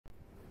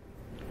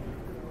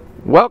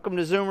Welcome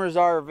to Zoomer's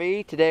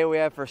RV. Today we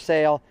have for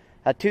sale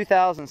a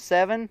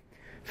 2007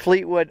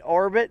 Fleetwood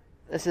Orbit.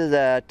 This is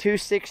a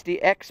 260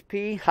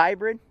 XP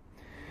hybrid.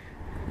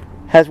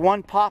 Has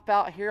one pop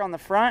out here on the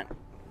front,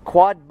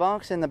 quad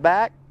bunks in the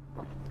back.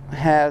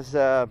 Has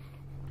a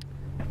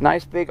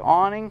nice big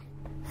awning,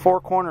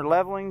 4-corner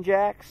leveling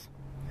jacks,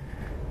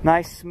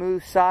 nice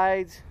smooth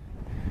sides,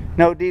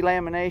 no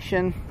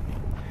delamination,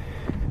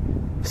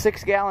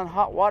 6-gallon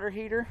hot water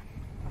heater,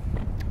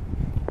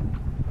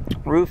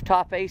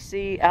 rooftop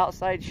AC,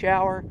 outside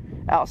shower,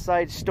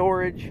 outside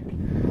storage.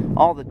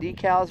 All the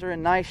decals are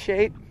in nice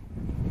shape.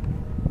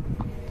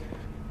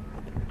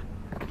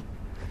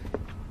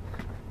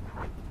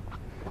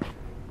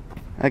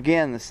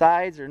 Again, the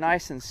sides are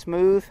nice and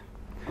smooth.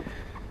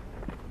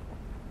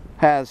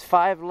 Has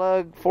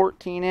 5-lug,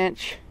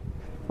 14-inch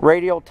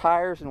radial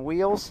tires and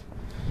wheels.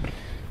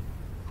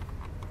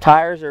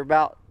 Tires are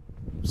about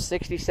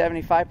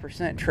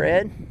 60-75%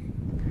 tread.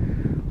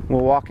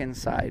 We'll walk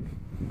inside.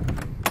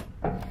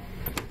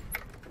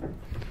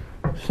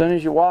 As soon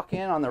as you walk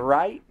in, on the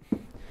right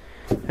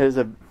is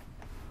a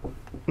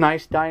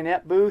nice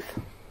dinette booth.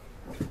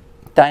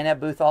 Dinette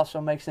booth also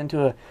makes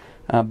into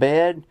a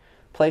bed,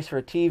 place for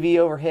a TV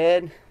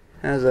overhead.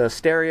 Has a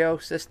stereo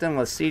system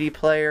with CD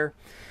player,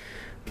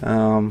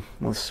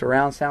 with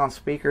surround sound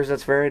speakers.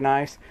 That's very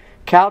nice.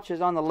 Couch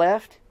is on the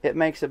left. It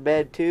makes a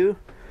bed too.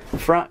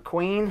 Front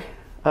queen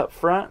up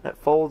front that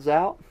folds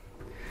out.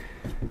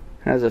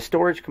 Has a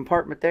storage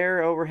compartment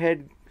there,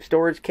 overhead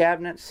storage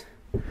cabinets,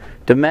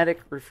 Dometic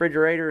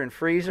refrigerator and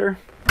freezer.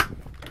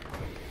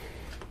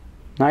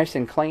 Nice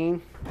and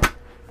clean.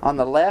 On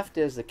the left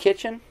is the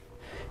kitchen.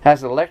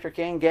 Has an electric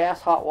and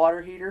gas hot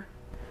water heater,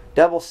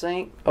 double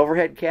sink,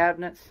 overhead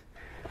cabinets,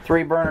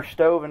 3-burner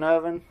stove and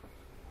oven.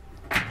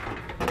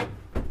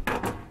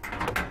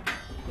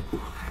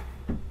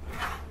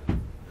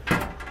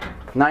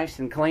 Nice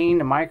and clean.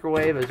 The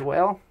microwave as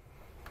well.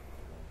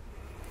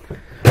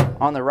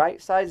 On the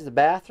right side is the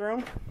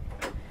bathroom.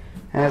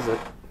 Has a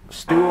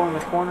stool in the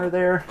corner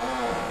there,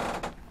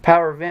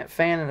 power vent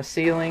fan in the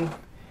ceiling,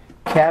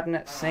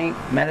 cabinet, sink,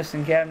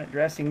 medicine cabinet,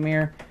 dressing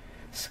mirror,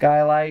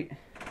 skylight,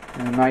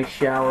 and a nice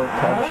shower,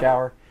 tub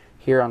shower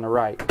here on the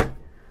right.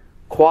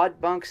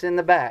 Quad bunks in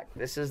the back.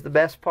 This is the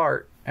best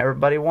part.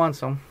 Everybody wants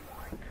them.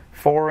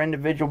 4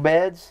 individual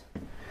beds,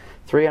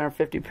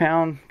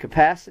 350-pound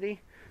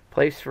capacity,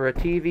 place for a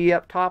TV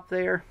up top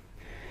there,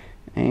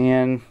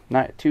 and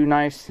 2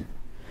 nice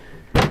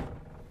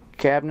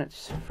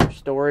cabinets for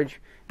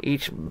storage.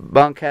 Each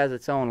bunk has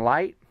its own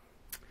light.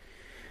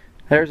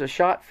 There's a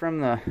shot from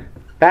the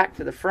back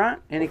to the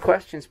front. Any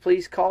questions,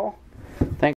 please call